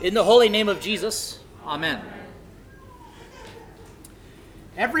In the holy name of Jesus, amen.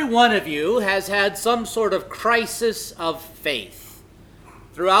 Every one of you has had some sort of crisis of faith.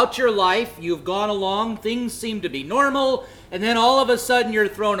 Throughout your life, you've gone along, things seem to be normal, and then all of a sudden you're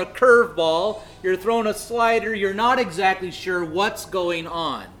thrown a curveball, you're thrown a slider, you're not exactly sure what's going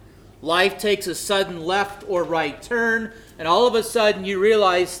on. Life takes a sudden left or right turn, and all of a sudden you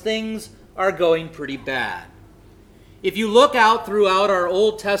realize things are going pretty bad. If you look out throughout our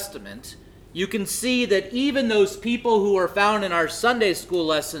Old Testament, you can see that even those people who are found in our Sunday school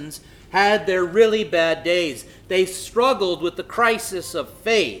lessons had their really bad days. They struggled with the crisis of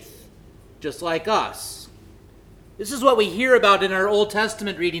faith, just like us. This is what we hear about in our Old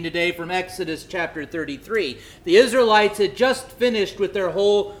Testament reading today from Exodus chapter 33. The Israelites had just finished with their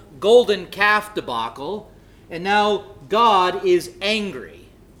whole golden calf debacle, and now God is angry.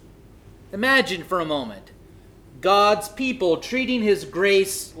 Imagine for a moment God's people treating his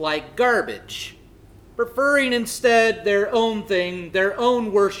grace like garbage, preferring instead their own thing, their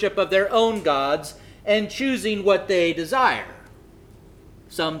own worship of their own gods, and choosing what they desire.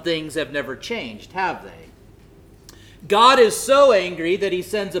 Some things have never changed, have they? God is so angry that he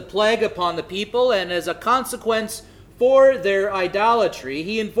sends a plague upon the people, and as a consequence for their idolatry,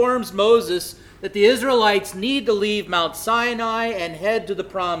 he informs Moses that the Israelites need to leave Mount Sinai and head to the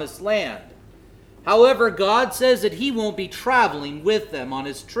promised land. However, God says that he won't be traveling with them on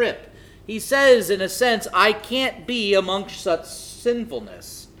his trip. He says, in a sense, I can't be amongst such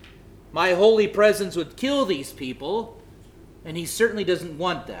sinfulness. My holy presence would kill these people, and he certainly doesn't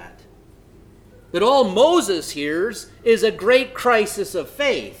want that. But all Moses hears is a great crisis of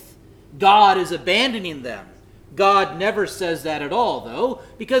faith. God is abandoning them. God never says that at all, though,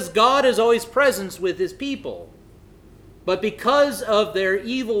 because God is always present with his people. But because of their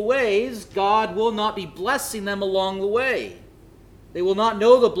evil ways, God will not be blessing them along the way. They will not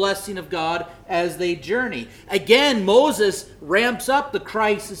know the blessing of God as they journey. Again, Moses ramps up the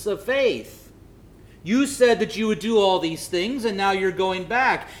crisis of faith. You said that you would do all these things, and now you're going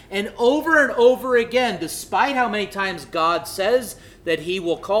back. And over again, despite how many times God says that he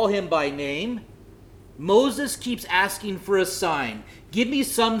will call him by name, Moses keeps asking for a sign. Give me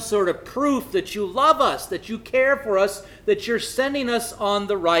some sort of proof that you love us, that you care for us, that you're sending us on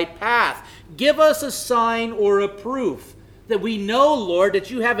the right path. Give us a sign or a proof that we know, Lord, that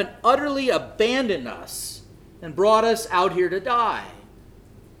you haven't utterly abandoned us and brought us out here to die.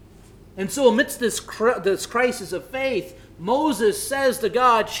 And so amidst this crisis of faith, Moses says to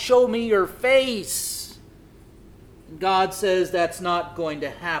God, show me your face. And God says that's not going to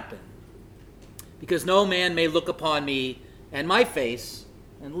happen, because no man may look upon me and my face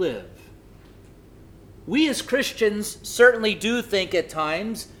and live. We as Christians certainly do think at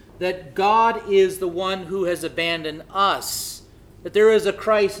times that God is the one who has abandoned us, that there is a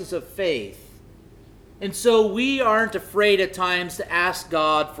crisis of faith. And so we aren't afraid at times to ask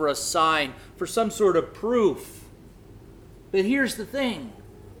God for a sign, for some sort of proof. But here's the thing.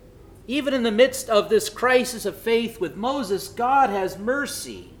 Even in the midst of this crisis of faith with Moses, God has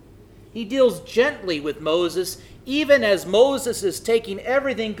mercy. He deals gently with Moses, even as Moses is taking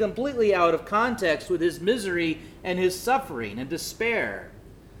everything completely out of context with his misery and his suffering and despair.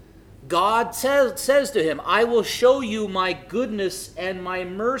 God says to him, I will show you my goodness and my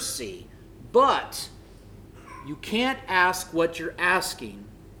mercy, but you can't ask what you're asking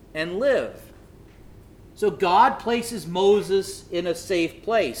and live. So God places Moses in a safe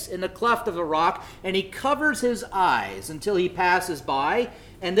place, in the cleft of the rock, and he covers his eyes until he passes by.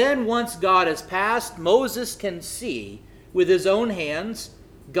 And then once God has passed, Moses can see with his own hands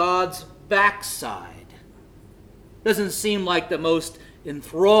God's backside. Doesn't seem like the most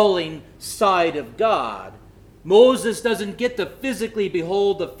enthralling side of God. Moses doesn't get to physically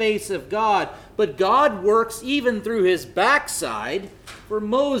behold the face of God, but God works even through his backside for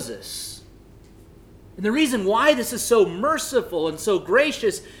Moses. And the reason why this is so merciful and so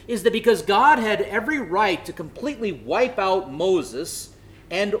gracious is that because God had every right to completely wipe out Moses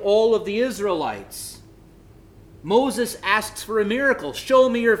and all of the Israelites. Moses asks for a miracle. Show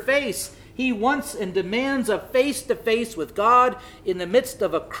me your face. He wants and demands a face-to-face with God in the midst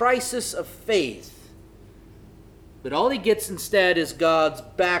of a crisis of faith. But all he gets instead is God's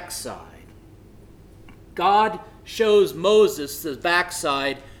backside. God shows Moses the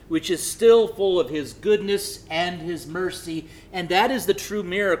backside, which is still full of his goodness and his mercy, and that is the true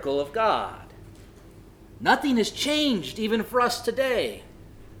miracle of God. Nothing has changed even for us today.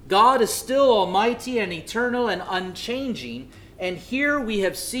 God is still almighty and eternal and unchanging, and here we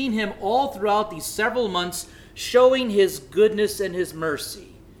have seen him all throughout these several months showing his goodness and his mercy.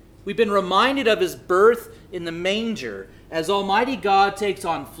 We've been reminded of his birth in the manger as Almighty God takes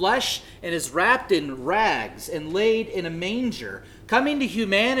on flesh and is wrapped in rags and laid in a manger, coming to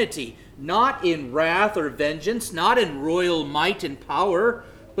humanity, not in wrath or vengeance, not in royal might and power,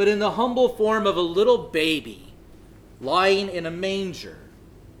 but in the humble form of a little baby, lying in a manger.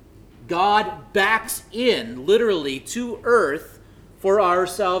 God backs in, literally, to earth for our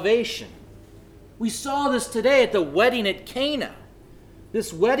salvation. We saw this today at the wedding at Cana.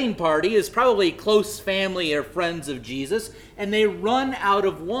 This wedding party is probably close family or friends of Jesus, and they run out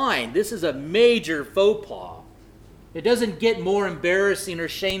of wine. This is a major faux pas. It doesn't get more embarrassing or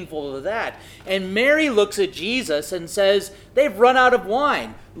shameful than that. And Mary looks at Jesus and says, they've run out of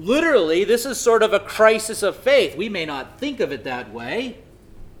wine. Literally, this is sort of a crisis of faith. We may not think of it that way,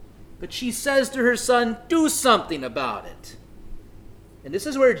 but she says to her son, do something about it. And this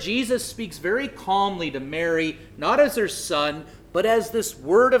is where Jesus speaks very calmly to Mary, not as her son, but as this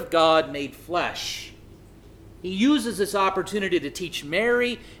Word of God made flesh. He uses this opportunity to teach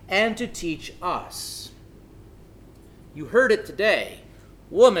Mary and to teach us. You heard it today.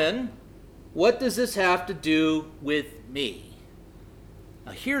 Woman, what does this have to do with me?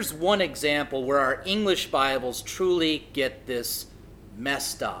 Now, here's one example where our English Bibles truly get this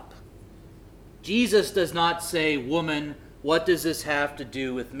messed up. Jesus does not say, woman, what does this have to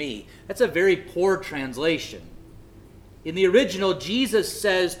do with me? That's a very poor translation. In the original, Jesus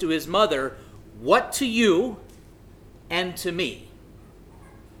says to his mother, what to you and to me?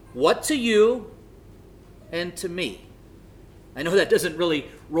 What to you and to me? I know that doesn't really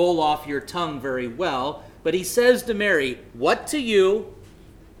roll off your tongue very well, but he says to Mary, what to you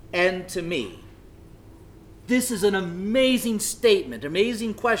and to me? This is an amazing statement,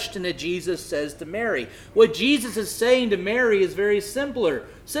 amazing question that Jesus says to Mary. What Jesus is saying to Mary is very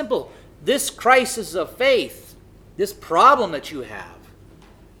simple. This crisis of faith, this problem that you have,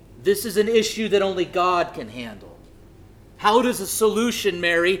 this is an issue that only God can handle. How does a solution,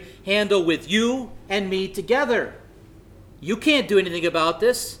 Mary, handle with you and me together? You can't do anything about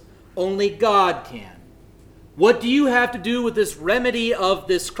this. Only God can. What do you have to do with this remedy of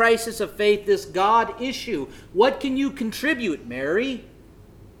this crisis of faith, this God issue? What can you contribute, Mary?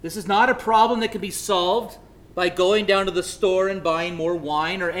 This is not a problem that can be solved by going down to the store and buying more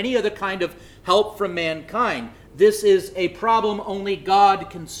wine or any other kind of help from mankind. This is a problem only God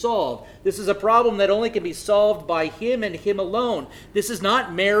can solve. This is a problem that only can be solved by Him and Him alone. This is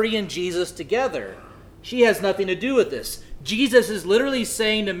not Mary and Jesus together. She has nothing to do with this. Jesus is literally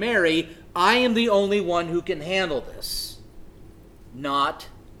saying to Mary, I am the only one who can handle this, not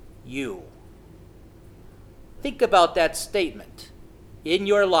you. Think about that statement in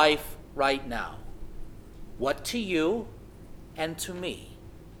your life right now. What to you and to me?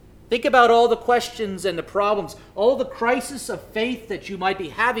 Think about all the questions and the problems, all the crisis of faith that you might be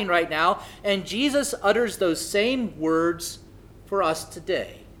having right now, and Jesus utters those same words for us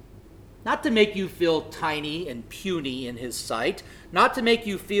today. Not to make you feel tiny and puny in His sight, not to make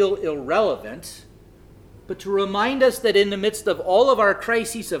you feel irrelevant, but to remind us that in the midst of all of our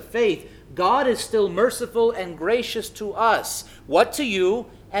crises of faith, God is still merciful and gracious to us. What to you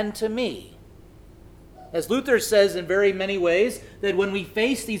and to me? As Luther says in very many ways, that when we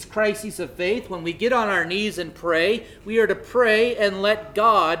face these crises of faith, when we get on our knees and pray, we are to pray and let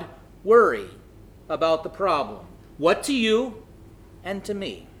God worry about the problem. What to you and to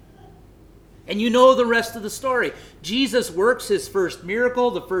me? And you know the rest of the story. Jesus works His first miracle,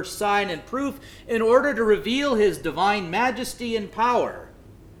 the first sign and proof, in order to reveal His divine majesty and power.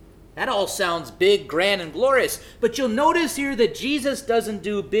 That all sounds big, grand, and glorious. But you'll notice here that Jesus doesn't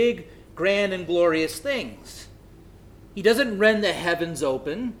do big, grand, and glorious things. He doesn't rend the heavens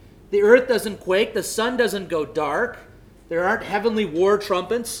open. The earth doesn't quake. The sun doesn't go dark. There aren't heavenly war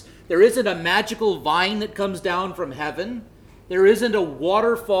trumpets. There isn't a magical vine that comes down from heaven. There isn't a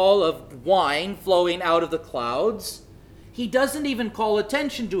waterfall of wine flowing out of the clouds. He doesn't even call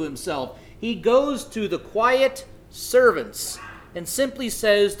attention to Himself. He goes to the quiet servants and simply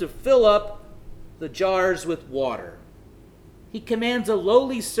says to fill up the jars with water. He commands a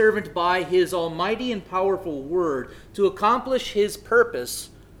lowly servant by His almighty and powerful word to accomplish His purpose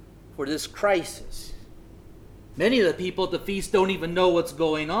for this crisis. Many of the people at the feast don't even know what's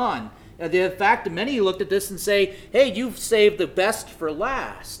going on. In fact, many looked at this and say, hey, you've saved the best for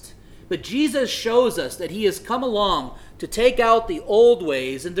last. But Jesus shows us that He has come along to take out the old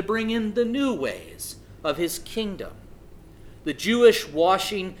ways and to bring in the new ways of His kingdom. The Jewish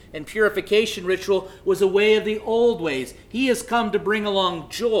washing and purification ritual was a way of the old ways. He has come to bring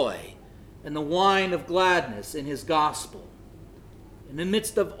along joy and the wine of gladness in His gospel. In the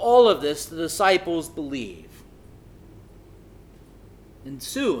midst of all of this, the disciples believe. And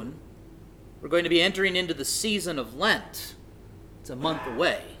soon, We're going to be entering into the season of Lent. It's a month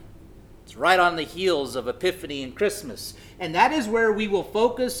away. It's right on the heels of Epiphany and Christmas. And that is where we will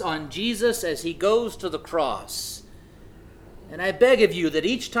focus on Jesus as he goes to the cross. And I beg of you that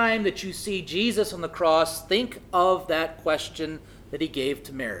each time that you see Jesus on the cross, think of that question that he gave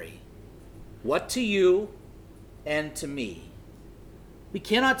to Mary. What to you and to me? We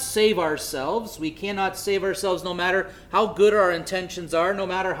cannot save ourselves. We cannot save ourselves no matter how good our intentions are, no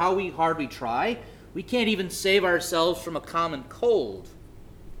matter how hard we try. We can't even save ourselves from a common cold.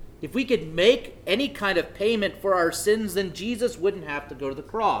 If we could make any kind of payment for our sins, then Jesus wouldn't have to go to the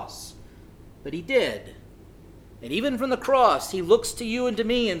cross. But he did. And even from the cross, he looks to you and to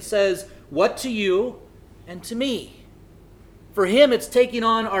me and says, what to you and to me? For him, it's taking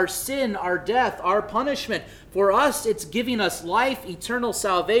on our sin, our death, our punishment. For us, it's giving us life, eternal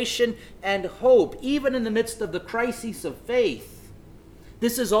salvation, and hope, even in the midst of the crises of faith.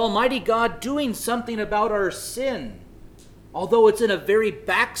 This is Almighty God doing something about our sin, although it's in a very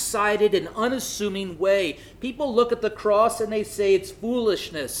backsided and unassuming way. People look at the cross and they say it's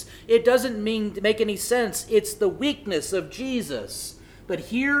foolishness. It doesn't make any sense. It's the weakness of Jesus. But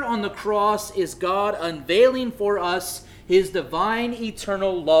here on the cross is God unveiling for us his divine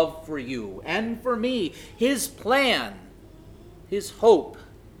eternal love for you and for me, his plan, his hope,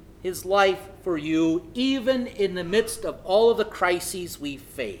 his life for you, even in the midst of all of the crises we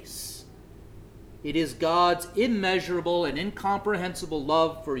face. It is God's immeasurable and incomprehensible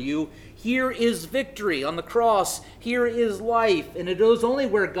love for you. Here is victory on the cross. Here is life. And it is only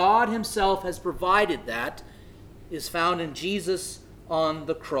where God himself has provided that is found in Jesus on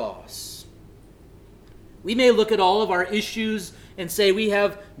the cross. We may look at all of our issues and say we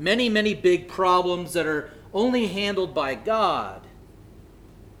have many, many big problems that are only handled by God.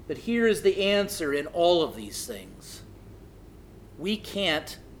 But here is the answer in all of these things. We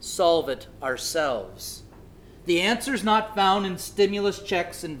can't solve it ourselves. The answer is not found in stimulus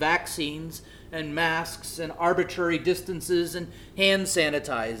checks and vaccines and masks and arbitrary distances and hand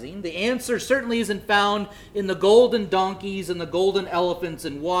sanitizing. The answer certainly isn't found in the golden donkeys and the golden elephants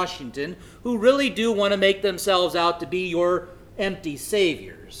in Washington, who really do want to make themselves out to be your empty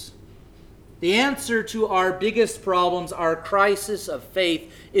saviors. The answer to our biggest problems, our crisis of faith,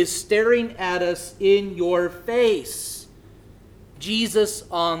 is staring at us in your face. Jesus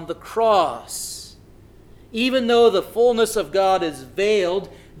on the cross. Even though the fullness of God is veiled,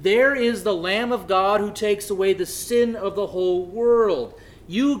 there is the Lamb of God who takes away the sin of the whole world.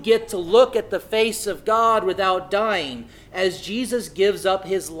 You get to look at the face of God without dying as Jesus gives up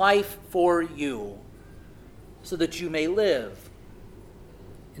his life for you so that you may live.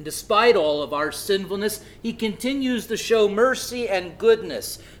 And despite all of our sinfulness, he continues to show mercy and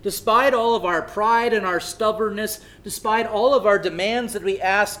goodness. Despite all of our pride and our stubbornness, despite all of our demands that we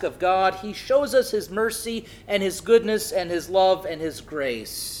ask of God, he shows us his mercy and his goodness and his love and his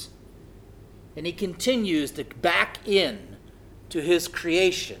grace. And he continues to back in to his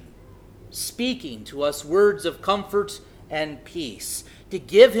creation, speaking to us words of comfort and peace, to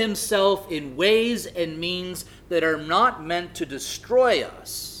give himself in ways and means that are not meant to destroy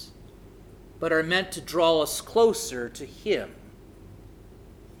us, but are meant to draw us closer to him.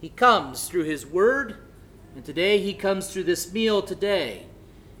 He comes through his word, and today he comes through this meal today.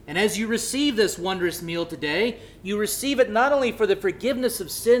 And as you receive this wondrous meal today, you receive it not only for the forgiveness of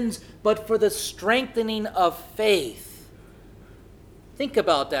sins, but for the strengthening of faith. Think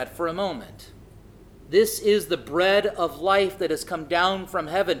about that for a moment. This is the bread of life that has come down from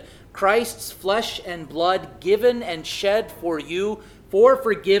heaven. Christ's flesh and blood given and shed for you for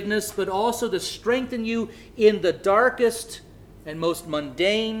forgiveness, but also to strengthen you in the darkest and most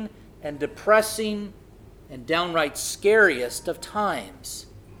mundane and depressing and downright scariest of times.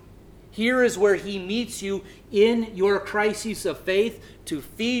 Here is where he meets you in your crises of faith to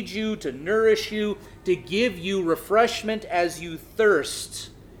feed you, to nourish you, to give you refreshment as you thirst.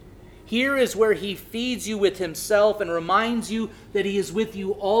 Here is where he feeds you with himself and reminds you that he is with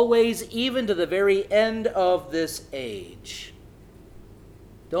you always, even to the very end of this age.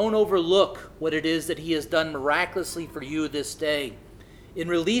 Don't overlook what it is that he has done miraculously for you this day, in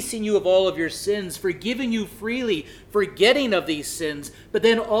releasing you of all of your sins, forgiving you freely, forgetting of these sins, but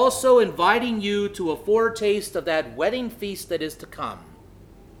then also inviting you to a foretaste of that wedding feast that is to come.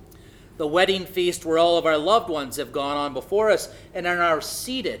 The wedding feast where all of our loved ones have gone on before us and are now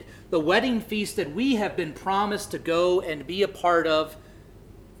seated. The wedding feast that we have been promised to go and be a part of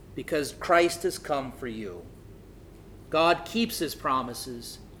because Christ has come for you. God keeps his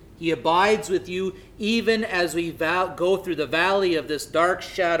promises. He abides with you even as we go through the valley of this dark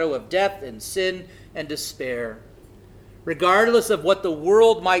shadow of death and sin and despair. Regardless of what the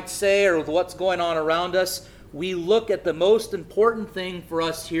world might say or what's going on around us, we look at the most important thing for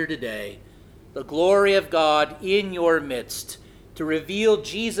us here today, the glory of God in your midst, to reveal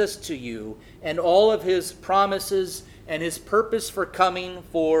Jesus to you and all of his promises and his purpose for coming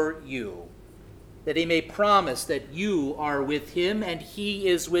for you, that he may promise that you are with him and he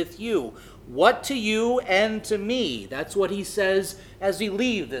is with you. What to you and to me? That's what he says as we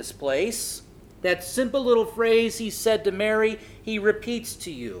leave this place. That simple little phrase he said to Mary, he repeats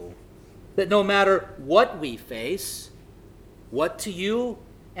to you, that no matter what we face, what to you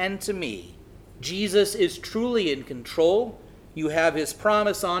and to me, Jesus is truly in control. You have his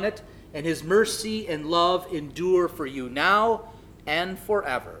promise on it, and his mercy and love endure for you now and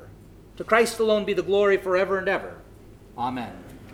forever. To Christ alone be the glory forever and ever. Amen.